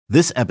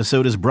This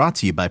episode is brought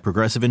to you by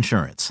Progressive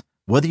Insurance.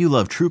 Whether you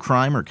love true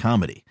crime or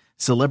comedy,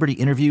 celebrity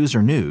interviews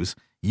or news,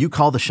 you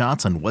call the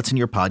shots on what's in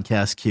your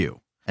podcast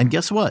queue. And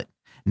guess what?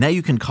 Now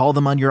you can call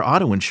them on your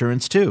auto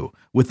insurance too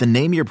with the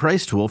Name Your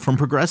Price tool from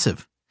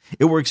Progressive.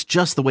 It works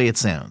just the way it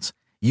sounds.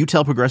 You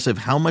tell Progressive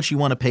how much you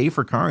want to pay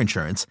for car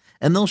insurance,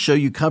 and they'll show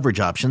you coverage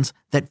options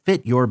that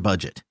fit your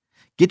budget.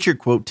 Get your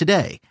quote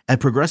today at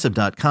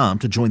Progressive.com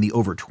to join the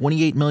over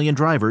 28 million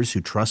drivers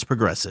who trust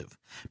Progressive.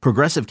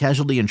 Progressive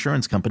Casualty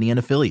Insurance Company and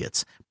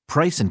Affiliates.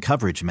 Price and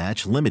coverage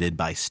match limited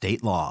by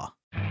state law.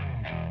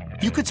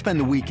 You could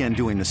spend the weekend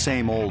doing the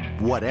same old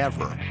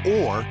whatever,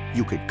 or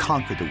you could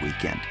conquer the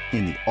weekend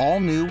in the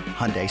all-new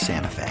Hyundai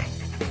Santa Fe.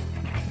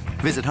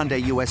 Visit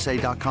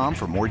HyundaiUSA.com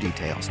for more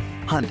details.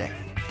 Hyundai,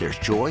 there's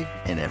joy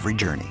in every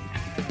journey.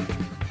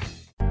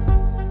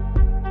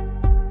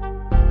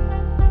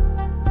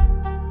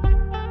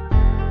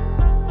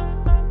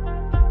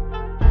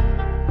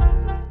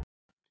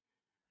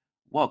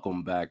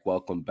 Welcome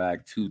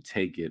back to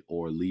Take It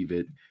or Leave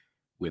It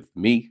with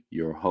me,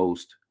 your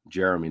host,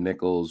 Jeremy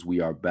Nichols.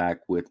 We are back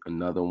with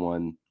another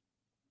one.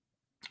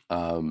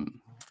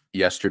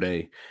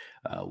 Yesterday,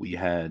 we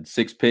had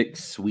 6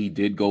 picks. We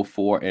did go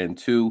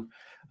 4-2.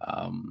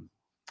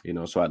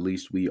 So at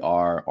least we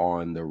are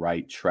on the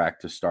right track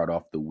to start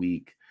off the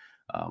week.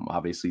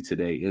 Obviously,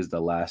 today is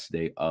the last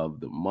day of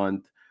the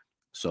month.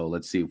 So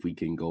let's see if we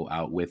can go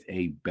out with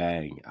a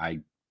bang.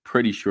 I'm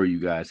pretty sure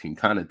you guys can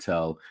kind of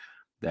tell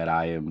that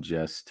I am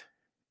just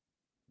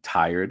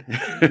tired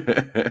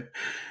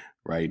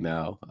right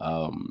now.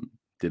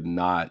 Did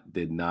not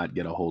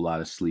get a whole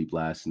lot of sleep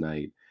last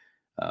night.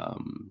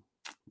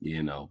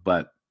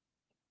 But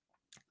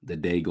the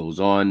day goes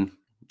on.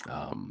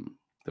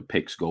 The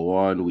picks go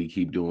on. We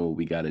keep doing what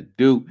we got to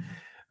do.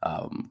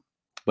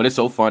 But it's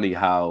so funny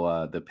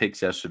how the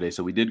picks yesterday.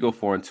 So we did go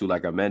 4-2,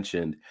 like I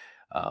mentioned.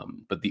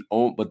 But the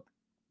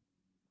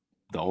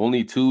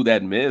only two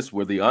that missed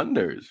were the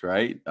unders,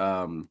 right?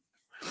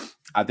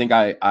 I think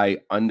I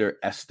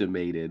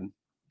underestimated,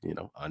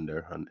 I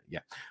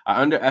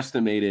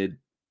underestimated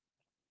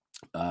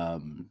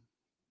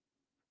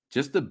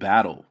just the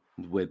battle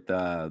with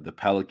the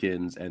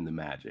Pelicans and the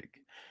Magic,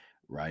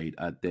 right?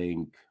 I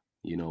think,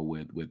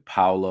 with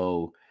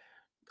Paolo,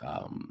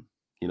 I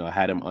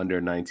had him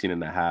under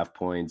 19.5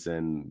 points,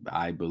 and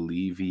I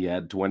believe he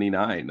had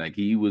 29. Like,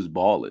 he was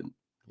balling,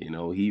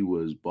 he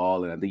was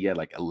balling. I think he had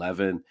like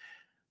 11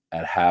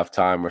 at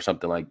halftime or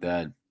something like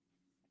that.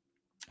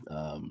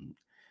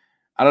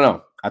 I don't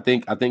know. I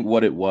think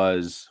what it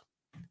was,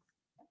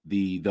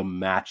 the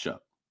matchup,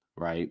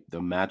 right? The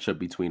matchup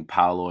between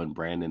Paolo and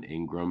Brandon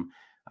Ingram.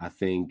 I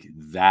think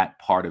that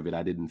part of it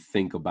I didn't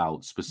think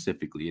about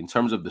specifically in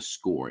terms of the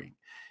scoring.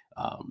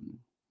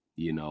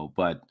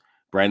 But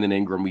Brandon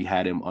Ingram, we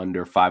had him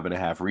under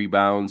 5.5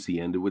 rebounds. He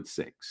ended with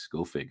 6.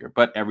 Go figure.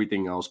 But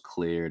everything else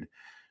cleared,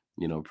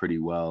 pretty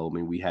well. I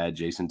mean, we had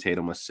Jason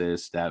Tatum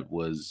assists. That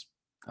was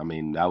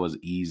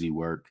easy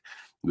work.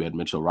 We had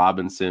Mitchell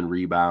Robinson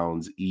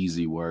rebounds,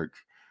 easy work.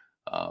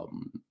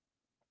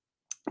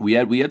 We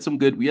had some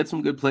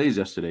good plays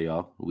yesterday,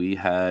 y'all. We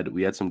had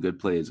some good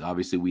plays.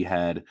 Obviously, we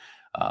had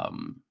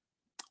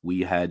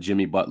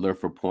Jimmy Butler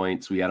for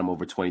points. We had him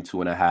over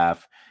 22.5,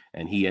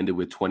 and he ended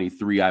with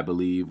 23, I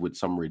believe, with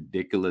some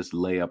ridiculous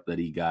layup that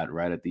he got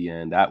right at the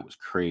end. That was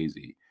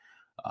crazy.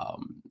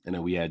 And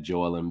then we had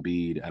Joel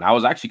Embiid, and I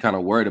was actually kind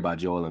of worried about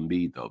Joel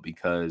Embiid though,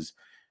 because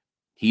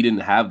he didn't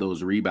have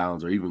those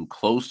rebounds or even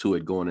close to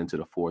it going into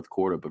the fourth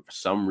quarter. But for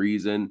some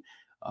reason,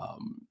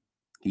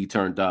 he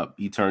turned up.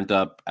 He turned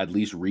up at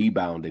least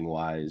rebounding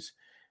wise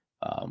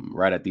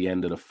right at the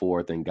end of the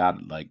fourth and got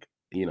I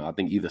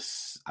think either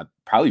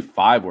probably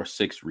 5 or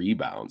 6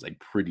 rebounds like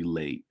pretty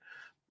late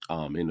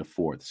in the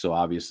fourth. So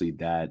obviously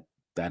that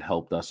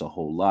helped us a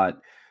whole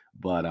lot.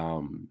 But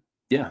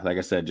like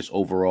I said, just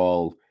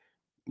overall,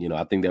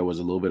 I think there was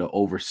a little bit of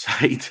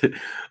oversight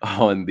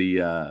on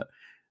the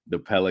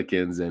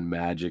Pelicans and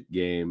Magic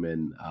game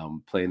and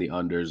playing the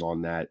unders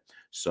on that.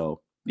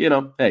 So,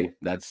 hey,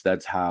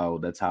 that's how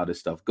this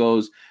stuff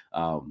goes.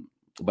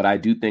 But I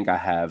do think I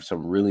have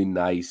some really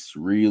nice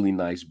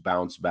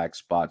bounce back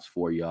spots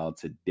for y'all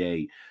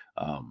today.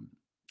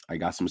 I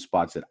got some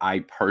spots that I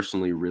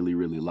personally really,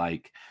 really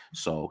like.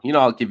 So,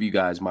 I'll give you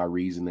guys my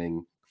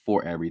reasoning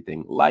for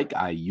everything like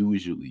I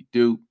usually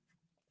do.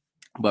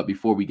 But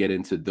before we get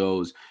into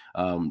those,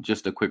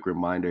 just a quick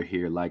reminder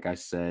here, like I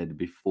said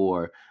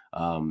before,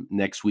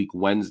 next week,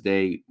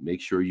 Wednesday, make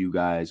sure you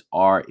guys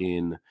are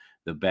in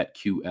the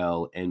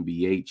BetQL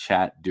NBA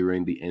chat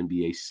during the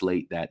NBA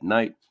slate that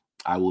night.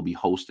 I will be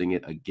hosting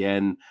it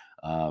again.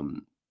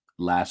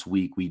 Last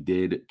week, we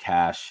did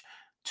cash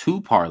 2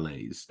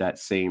 parlays that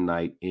same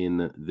night in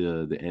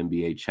the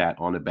NBA chat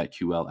on the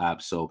BetQL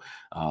app. So,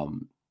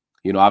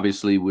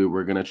 obviously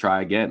we're going to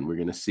try again. We're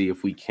going to see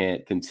if we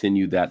can't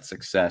continue that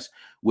success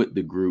with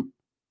the group,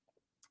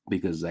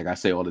 because like I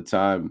say all the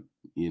time,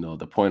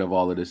 the point of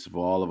all of this is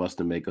for all of us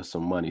to make us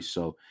some money.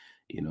 So,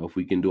 if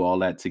we can do all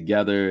that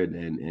together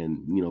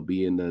and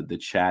be in the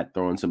chat,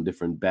 throwing some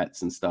different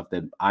bets and stuff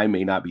that I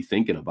may not be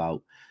thinking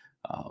about,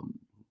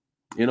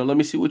 let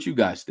me see what you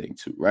guys think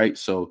too, right?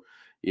 So,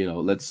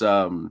 let's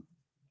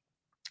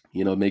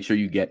make sure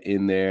you get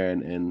in there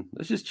and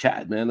let's just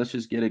chat, man. Let's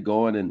just get it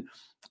going and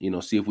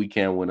see if we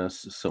can win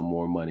us some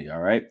more money.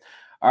 All right.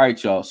 All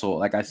right, y'all. So,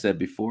 like I said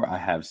before, I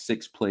have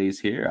 6 plays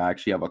here. I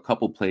actually have a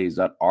couple plays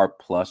that are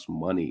plus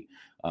money,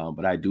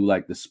 but I do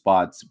like the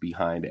spots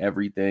behind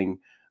everything.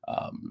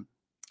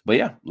 But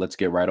yeah, let's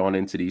get right on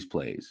into these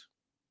plays.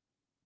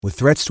 With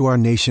threats to our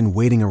nation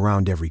waiting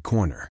around every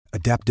corner,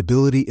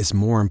 adaptability is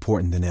more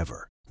important than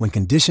ever. When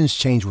conditions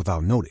change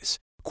without notice,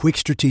 quick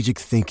strategic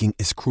thinking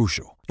is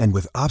crucial. And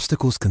with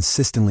obstacles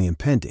consistently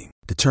impending,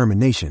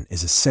 determination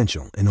is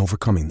essential in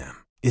overcoming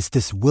them. It's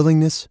this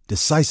willingness,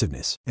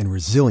 decisiveness, and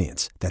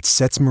resilience that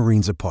sets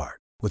Marines apart.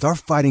 With our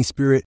fighting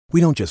spirit, we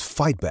don't just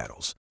fight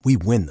battles, we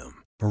win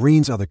them.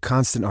 Marines are the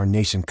constant our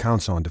nation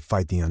counts on to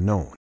fight the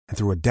unknown. And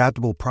through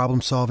adaptable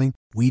problem solving,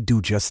 we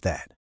do just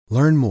that.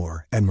 Learn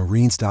more at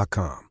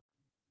marines.com.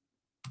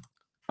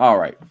 All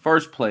right,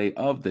 first play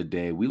of the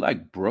day. We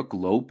like Brook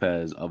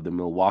Lopez of the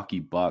Milwaukee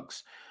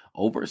Bucks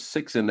over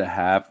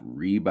 6.5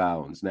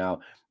 rebounds. Now,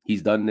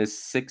 he's done this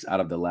 6 out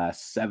of the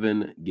last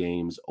 7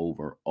 games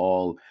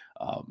overall.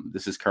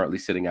 This is currently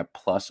sitting at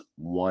plus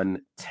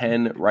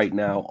 110 right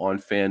now on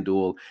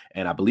FanDuel,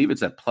 and I believe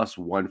it's at plus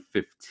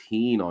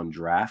 115 on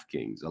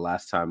DraftKings the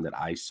last time that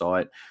I saw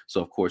it.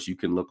 So, of course, you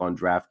can look on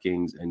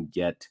DraftKings and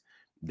get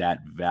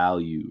that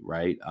value,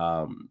 right?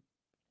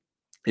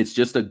 It's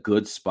just a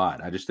good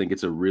spot. I just think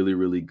it's a really,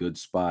 really good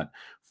spot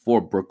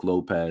for Brook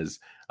Lopez.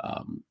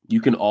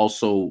 You can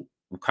also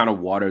kind of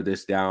water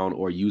this down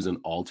or use an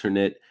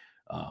alternate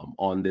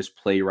on this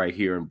play right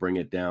here and bring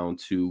it down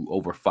to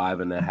over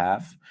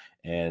 5.5.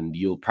 And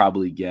you'll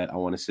probably get, I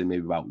want to say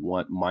maybe about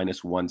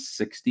minus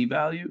 160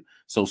 value.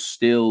 So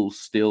still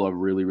a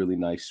really, really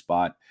nice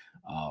spot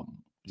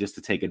just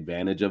to take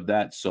advantage of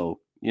that. So,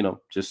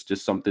 just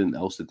something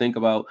else to think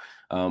about.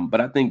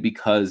 But I think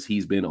because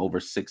he's been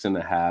over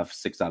 6.5,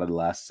 6 out of the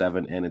last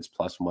 7, and it's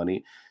plus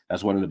money,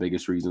 that's one of the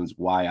biggest reasons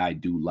why I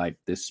do like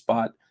this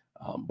spot.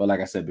 But like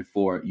I said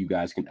before, you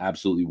guys can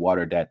absolutely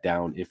water that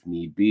down if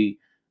need be,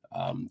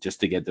 just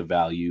to get the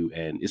value,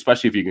 and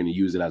especially if you're going to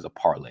use it as a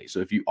parlay. So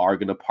if you are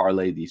going to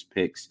parlay these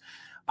picks,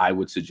 I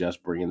would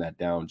suggest bringing that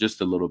down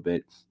just a little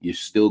bit. You're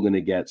still going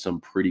to get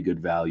some pretty good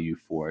value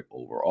for it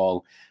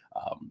overall.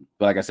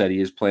 But like I said,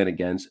 he is playing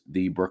against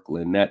the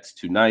Brooklyn Nets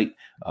tonight.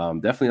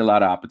 Definitely a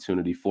lot of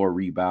opportunity for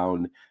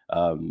rebound.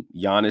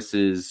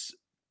 Giannis's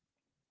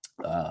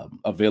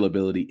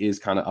availability is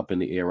kind of up in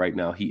the air right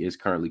now. He is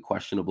currently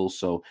questionable,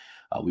 so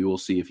we will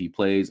see if he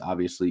plays.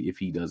 Obviously, if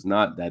he does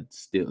not,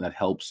 that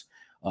helps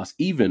us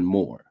even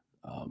more.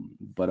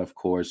 But of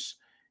course,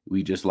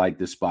 we just like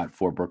this spot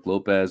for Brook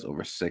Lopez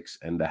over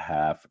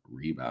 6.5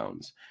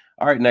 rebounds.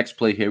 All right, next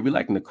play here. We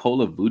like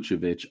Nikola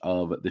Vucevic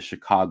of the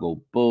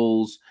Chicago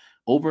Bulls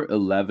over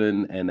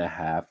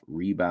 11.5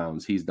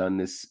 rebounds. He's done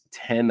this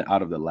 10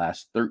 out of the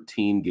last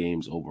 13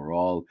 games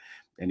overall,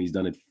 and he's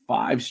done it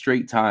 5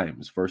 straight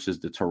times versus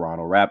the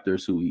Toronto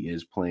Raptors, who he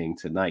is playing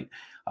tonight.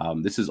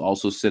 This is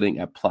also sitting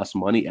at plus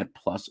money at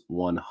plus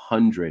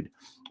 100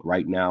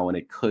 right now, and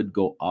it could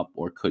go up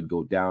or could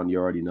go down. You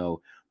already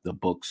know the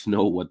books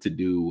know what to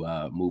do,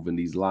 moving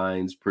these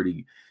lines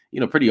pretty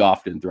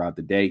often throughout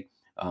the day.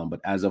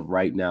 But as of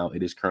right now,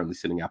 it is currently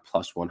sitting at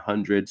plus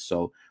 100,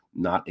 so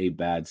not a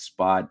bad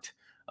spot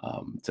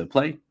to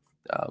play.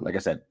 Like I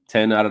said,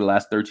 10 out of the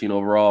last 13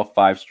 overall,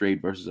 5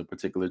 straight versus a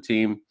particular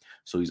team.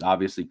 So he's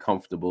obviously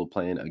comfortable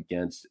playing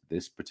against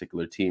this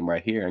particular team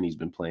right here, and he's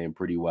been playing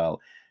pretty well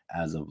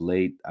as of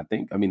late.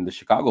 The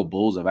Chicago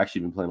Bulls have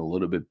actually been playing a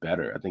little bit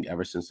better, I think,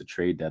 ever since the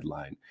trade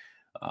deadline.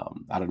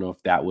 I don't know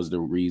if that was the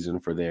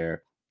reason for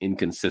their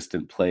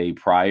inconsistent play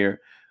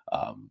prior,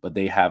 but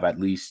they have at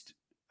least,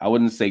 I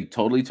wouldn't say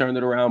totally turned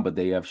it around, but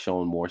they have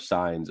shown more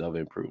signs of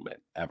improvement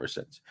ever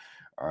since.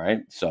 All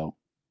right. So,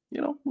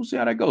 we'll see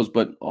how that goes.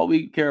 But all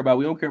we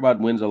don't care about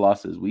wins or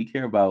losses. We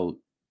care about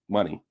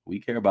money. We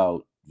care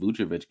about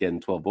Vucevic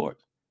getting 12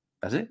 boards.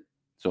 That's it.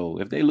 So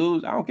if they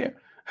lose, I don't care.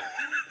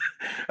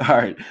 All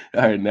right.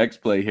 Next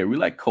play here. We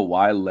like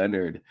Kawhi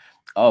Leonard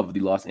of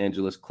the Los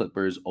Angeles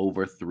Clippers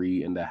over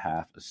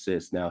 3.5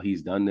 assists. Now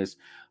he's done this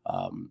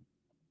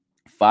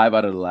 5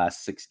 out of the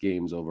last 6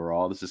 games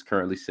overall. This is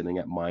currently sitting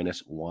at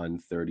minus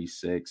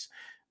 136.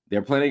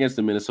 They're playing against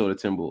the Minnesota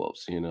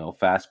Timberwolves,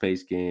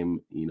 fast-paced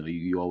game.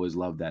 You always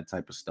love that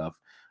type of stuff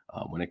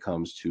when it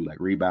comes to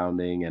like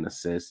rebounding and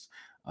assists.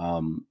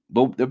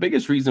 But the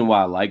biggest reason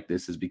why I like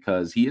this is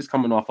because he is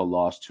coming off a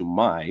loss to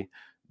my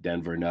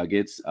Denver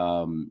Nuggets,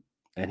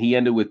 and he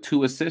ended with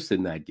 2 assists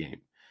in that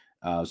game.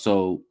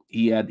 So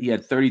he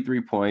had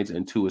 33 points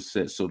and 2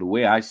 assists. So the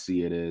way I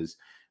see it is,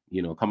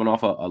 coming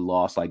off a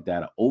loss like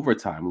that, an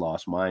overtime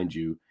loss, mind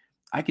you,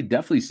 I could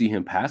definitely see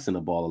him passing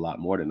the ball a lot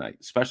more tonight,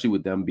 especially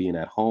with them being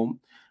at home.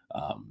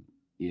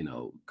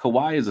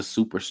 Kawhi is a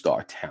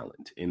superstar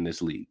talent in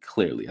this league,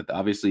 clearly.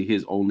 Obviously,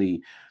 his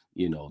only,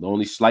 the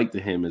only slight to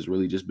him has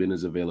really just been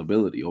his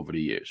availability over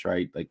the years,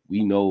 right? Like,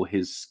 we know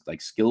his, like,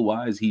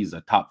 skill-wise, he's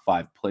a top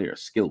 5 player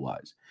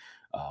skill-wise,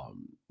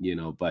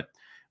 but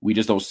we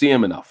just don't see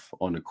him enough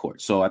on the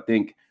court. So I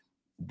think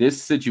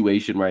this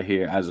situation right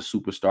here, as a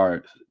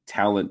superstar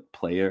talent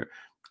player,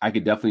 I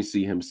could definitely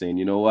see him saying,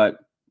 you know what?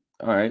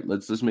 All right,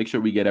 let's make sure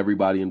we get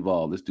everybody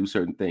involved. Let's do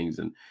certain things.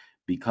 And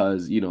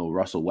because,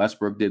 Russell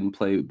Westbrook didn't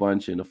play a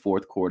bunch in the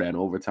fourth quarter and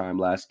overtime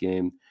last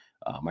game,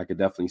 I could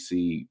definitely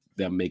see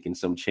them making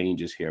some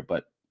changes here.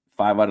 But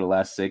 5 out of the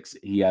last 6,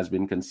 he has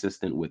been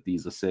consistent with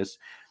these assists.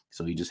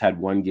 So he just had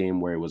one game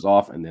where it was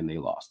off and then they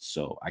lost.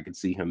 So I could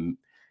see him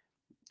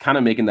kind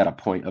of making that a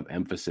point of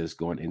emphasis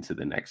going into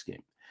the next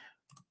game.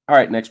 All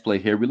right, next play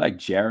here. We like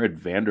Jared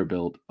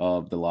Vanderbilt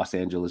of the Los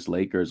Angeles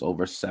Lakers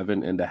over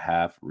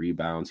 7.5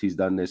 rebounds. He's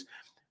done this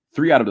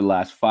 3 out of the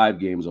last 5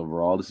 games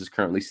overall. This is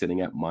currently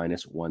sitting at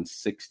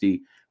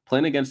 -160,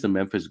 playing against the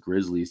Memphis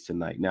Grizzlies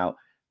tonight. Now,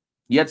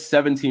 he had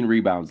 17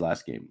 rebounds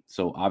last game.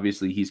 So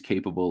obviously he's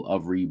capable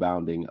of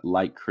rebounding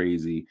like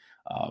crazy.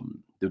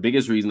 The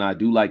biggest reason I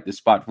do like this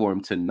spot for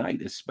him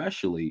tonight,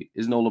 especially,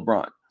 is no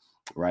LeBron,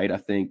 right? I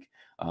think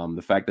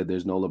the fact that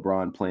there's no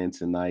LeBron playing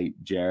tonight,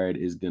 Jared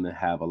is going to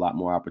have a lot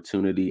more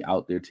opportunity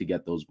out there to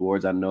get those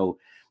boards. I know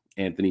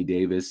Anthony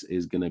Davis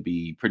is going to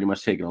be pretty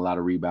much taking a lot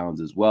of rebounds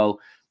as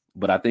well.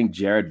 But I think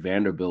Jared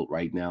Vanderbilt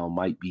right now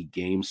might be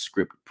game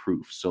script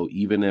proof. So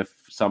even if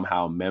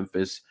somehow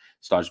Memphis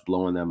starts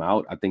blowing them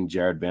out, I think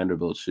Jared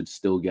Vanderbilt should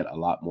still get a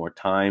lot more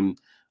time,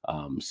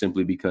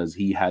 simply because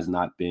he has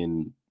not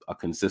been a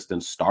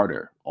consistent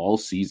starter all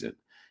season,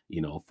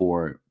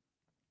 for,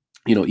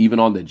 even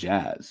on the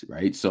Jazz,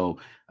 right? So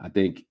I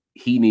think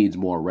he needs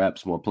more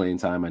reps, more playing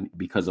time, and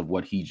because of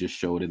what he just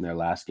showed in their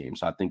last game.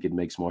 So I think it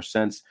makes more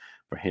sense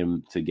for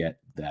him to get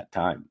that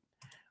time.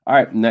 All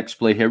right, next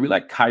play here. We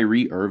like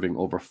Kyrie Irving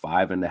over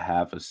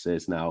 5.5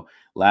 assists. Now,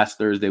 last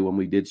Thursday when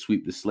we did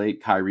sweep the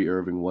slate, Kyrie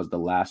Irving was the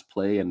last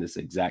play and this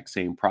exact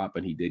same prop,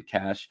 and he did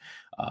cash.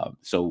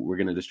 So we're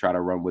going to just try to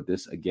run with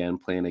this again,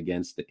 playing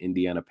against the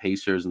Indiana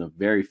Pacers in a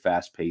very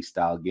fast-paced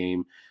style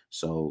game.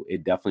 So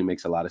it definitely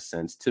makes a lot of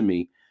sense to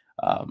me.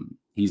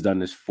 He's done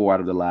this 4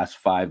 out of the last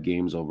 5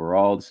 games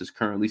overall. This is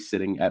currently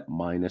sitting at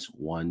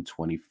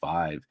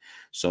 -125.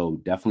 So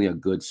definitely a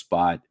good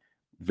spot.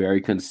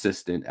 Very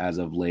consistent as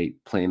of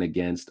late, playing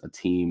against a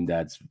team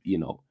that's,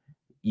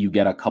 you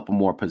get a couple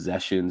more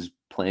possessions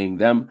playing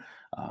them.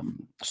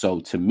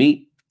 So to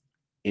me,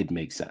 it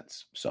makes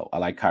sense. So I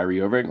like Kyrie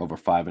Irving over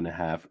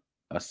 5.5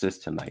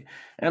 assists tonight.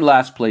 And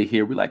last play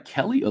here, we like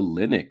Kelly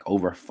Olynyk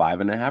over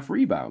 5.5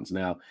 rebounds.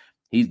 Now,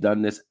 he's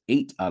done this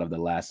 8 out of the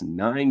last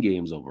 9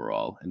 games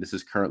overall, and this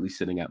is currently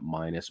sitting at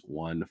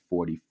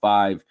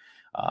 -145.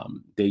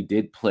 They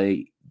did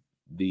play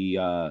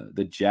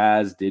the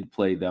Jazz did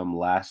play them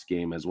last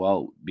game as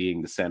well,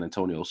 being the San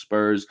Antonio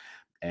Spurs,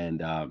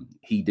 and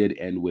he did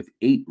end with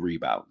 8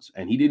 rebounds,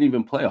 and he didn't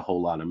even play a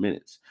whole lot of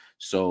minutes.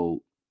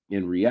 So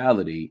in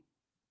reality,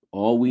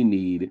 all we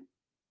need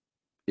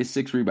is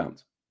 6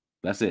 rebounds.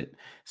 That's it.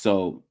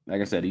 So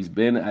like I said, he's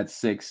been at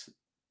 6,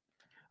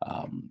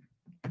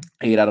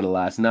 8 out of the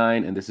last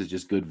 9, and this is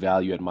just good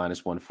value at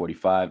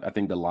 -145. I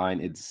think the line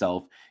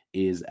itself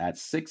is at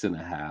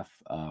 6.5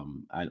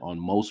 on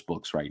most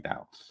books right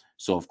now.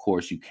 So, of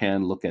course, you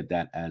can look at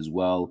that as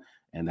well.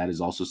 And that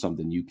is also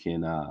something you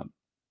can,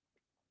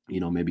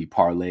 maybe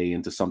parlay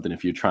into something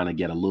if you're trying to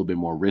get a little bit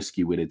more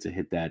risky with it to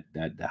hit that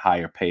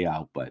higher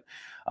payout. But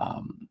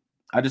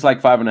I just like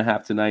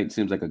 5.5 tonight.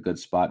 Seems like a good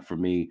spot for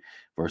me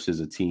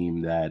versus a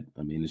team that,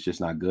 it's just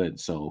not good.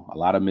 So a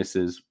lot of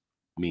misses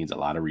means a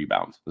lot of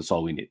rebounds. That's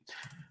all we need.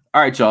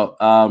 All right,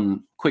 y'all.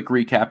 Quick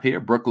recap here.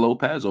 Brook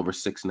Lopez over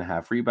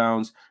 6.5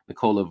 rebounds.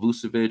 Nikola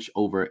Vucevic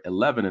over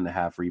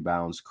 11.5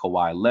 rebounds.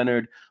 Kawhi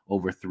Leonard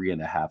over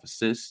 3.5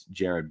 assists.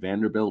 Jared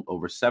Vanderbilt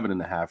over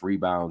 7.5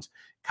 rebounds.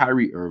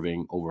 Kyrie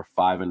Irving over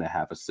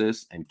 5.5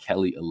 assists. And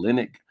Kelly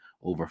Olynyk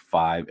over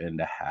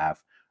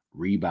 5.5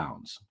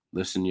 rebounds.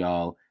 Listen,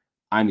 y'all,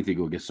 I need to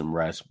go get some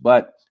rest.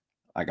 But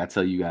like I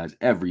tell you guys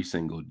every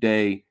single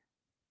day,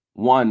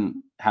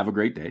 1, have a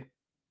great day.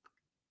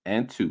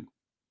 And 2,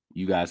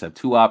 you guys have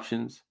 2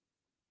 options.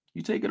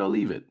 You take it or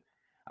leave it.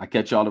 I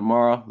catch y'all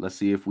tomorrow. Let's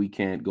see if we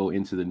can't go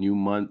into the new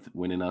month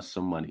winning us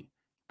some money.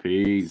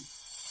 Peace.